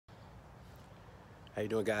How you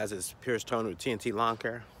doing, guys? It's Pierce Tony with T T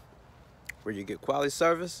Lawncare, where you get quality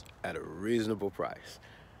service at a reasonable price.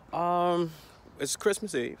 It's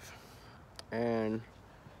Christmas Eve, and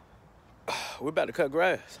we're about to cut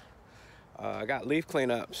grass. I got leaf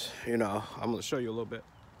cleanups. I'm gonna show you a little bit.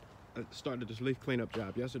 I started this leaf cleanup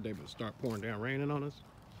job yesterday, but it started pouring down raining on us.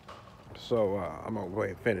 So I'm gonna go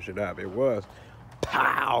ahead and finish it up. It was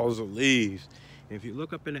piles of leaves. And if you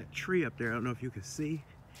look up in that tree up there, I don't know if you can see,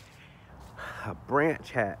 a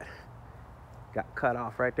branch got cut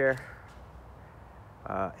off right there,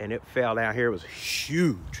 and it fell down here. It was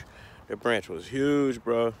huge. The branch was huge,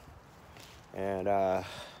 bro. And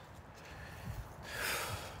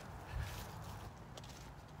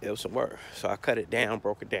it was some work. So I cut it down,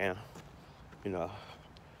 broke it down,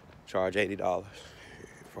 charge $80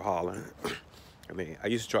 for hauling. I mean, I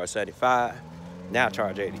used to charge $75, now I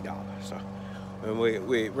charge $80. So when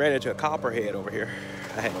we ran into a Copperhead over here,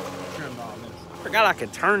 I had turned all this. I forgot I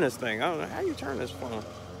could turn this thing. I don't know how you turn this phone.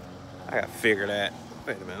 I gotta figure that.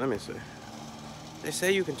 Wait a minute, let me see. They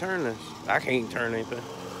say you can turn this. I can't turn anything.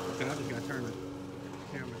 Okay, I just gotta turn the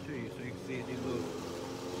camera to you so you can see it. These little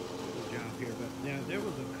job here. But now there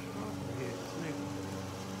was a Copperhead snake.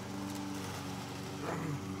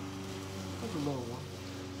 That's a little one.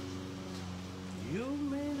 You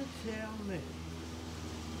mean to tell me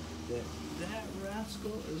that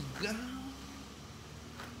rascal is gone?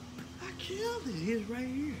 I killed it. He's right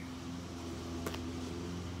here.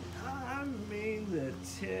 I mean to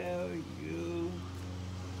tell you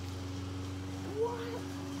what?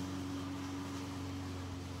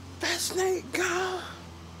 That snake gone?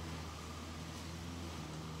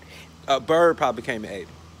 A bird probably came and ate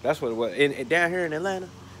him. That's what it was. And down here in Atlanta,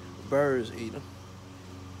 birds eat them.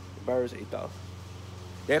 Birds eat those.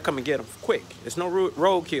 They'll come and get them quick. It's no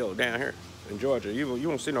roadkill down here in Georgia. You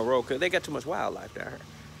won't see no roadkill. They got too much wildlife down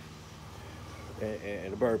here.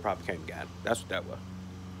 And the bird probably came and got him. That's what that was.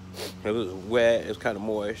 It was wet. It was kind of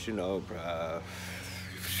moist.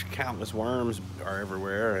 Countless worms are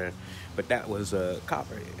everywhere. But that was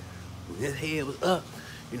Copperhead. His head was up.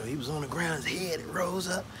 He was on the ground. His head rose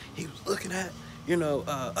up. He was looking at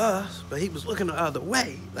us, but he was looking the other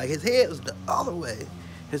way. Like his head was the other way.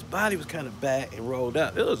 His body was kind of back and rolled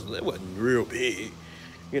up. It wasn't real big,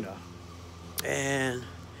 And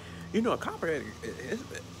a Copperhead,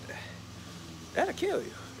 that'll kill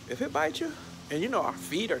you if it bites you. And our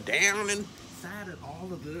feet are down inside of all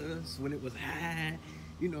of this when it was high.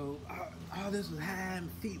 All this was high and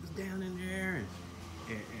feet was down in there,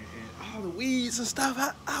 and all the weeds and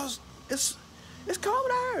stuff. It's cold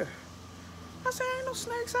out here. I said, ain't no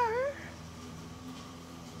snakes out here.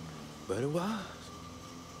 But it was.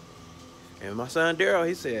 And my son Daryl,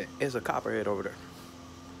 he said, it's a Copperhead over there.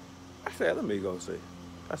 I said, let me go see.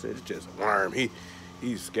 I said, it's just a worm.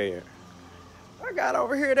 He's scared. I got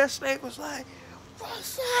over here, that snake was like,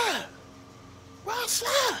 what's up? What's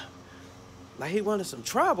up? Like he wanted some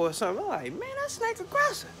trouble or something. I'm like, man, that snake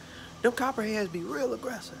aggressive. Them Copperheads be real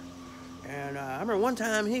aggressive. And I remember one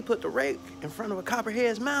time he put the rake in front of a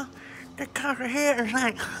Copperhead's mouth. That Copperhead was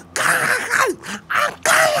like,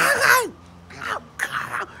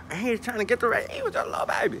 and he was trying to get the rake. He was a little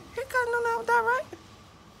baby. He couldn't do nothing with that rake.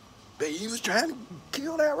 But he was trying to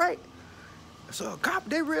kill that rake. So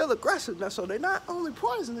they real aggressive now. So they're not only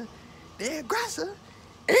poisoning, they're aggressive,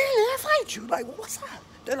 and they fight you. Like, what's up?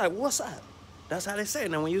 They're like, what's up? That's how they say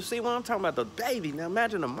it. Now, when you see what I'm talking about, the baby, now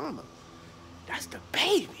imagine the mama. That's the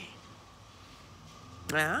baby.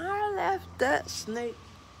 Now, I left that snake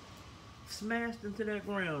smashed into that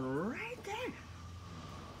ground right there.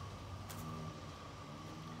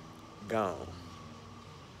 Gone.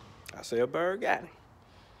 I say a bird got him.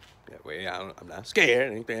 That way I'm not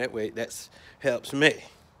scared or anything. That way that helps me.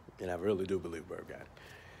 And I really do believe bird got him.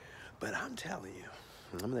 But I'm telling you,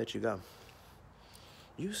 I'm gonna let you go.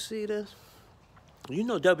 You see this?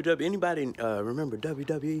 WWE, anybody remember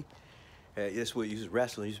WWE? That's what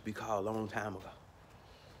wrestling used to be called a long time ago.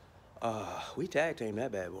 We tag teamed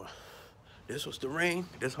that bad boy. This was the ring.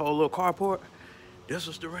 This whole little carport. This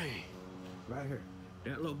was the ring. Right here.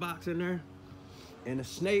 That little box in there. And the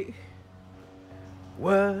snake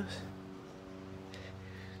was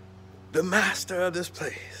the master of this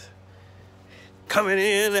place. Coming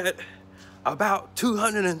in at about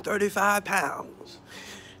 235 pounds.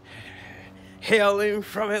 Hailing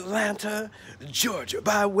from Atlanta, Georgia,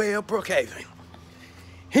 by way of Brookhaven.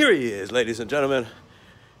 Here he is, ladies and gentlemen.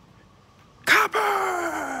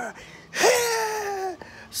 Copperhead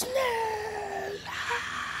Snake!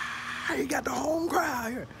 He got the home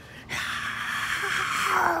crowd here.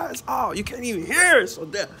 It's all, you can't even hear it, so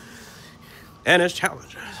deaf. And his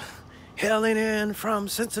challengers. hailing in from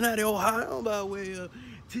Cincinnati, Ohio, by way of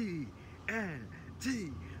T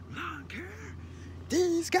T Lawncare.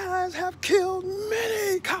 These guys have killed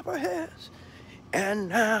many Copperheads, and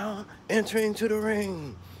now entering to the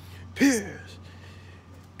ring, Pierce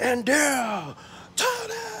and Daryl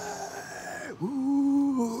Tony.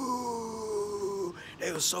 Ooh,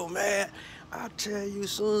 they were so mad. I tell you,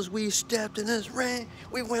 as soon as we stepped in this ring,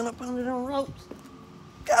 we went up under them ropes.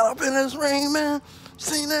 Got up in this ring, man.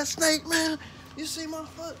 Seen that snake, man? You see my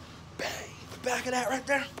foot? Bang! Back of that right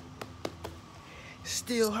there.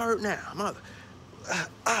 Still hurt now, mother.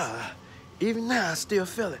 Even now I still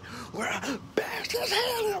feel it. Where I bashed his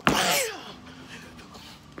head in. Bam!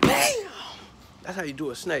 Bam! That's how you do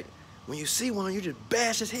a snake. When you see one, you just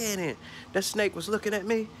bash his head in. That snake was looking at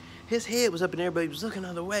me. His head was up in there, but he was looking the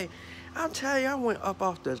other way. I'll tell you, I went up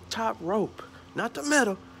off the top rope. Not the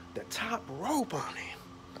middle, the top rope on him.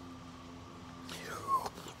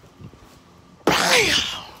 Bam!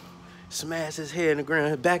 Smashed his head in the ground.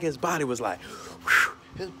 His back of his body was like, whew.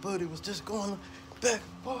 His body was just going back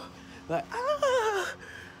and forth. Like, ah!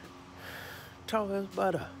 Tore his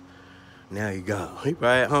butt up. Now he gone. He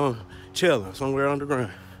probably at home chilling somewhere on the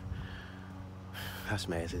ground. I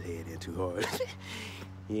smashed his head in too hard.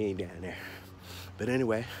 He ain't down there. But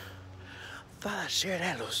anyway, thought I'd share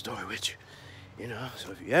that little story with you. You know,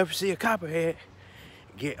 so if you ever see a Copperhead,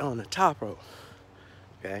 get on the top rope.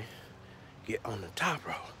 Okay? Get on the top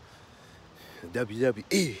rope. The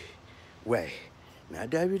WWE way. Not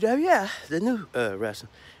WWF, the new wrestling.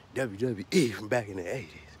 WWE from back in the 80s.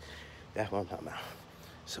 That's what I'm talking about.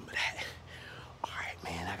 Some of that. All right,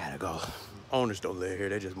 man, I gotta go. Owners don't live here.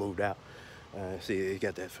 They just moved out. See, they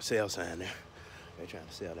got that for sale sign there. They're trying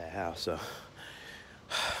to sell that house, so.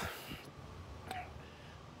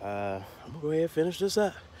 I'm gonna go ahead and finish this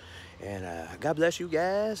up. And God bless you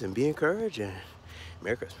guys, and be encouraged, and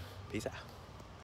Merry Christmas. Peace out.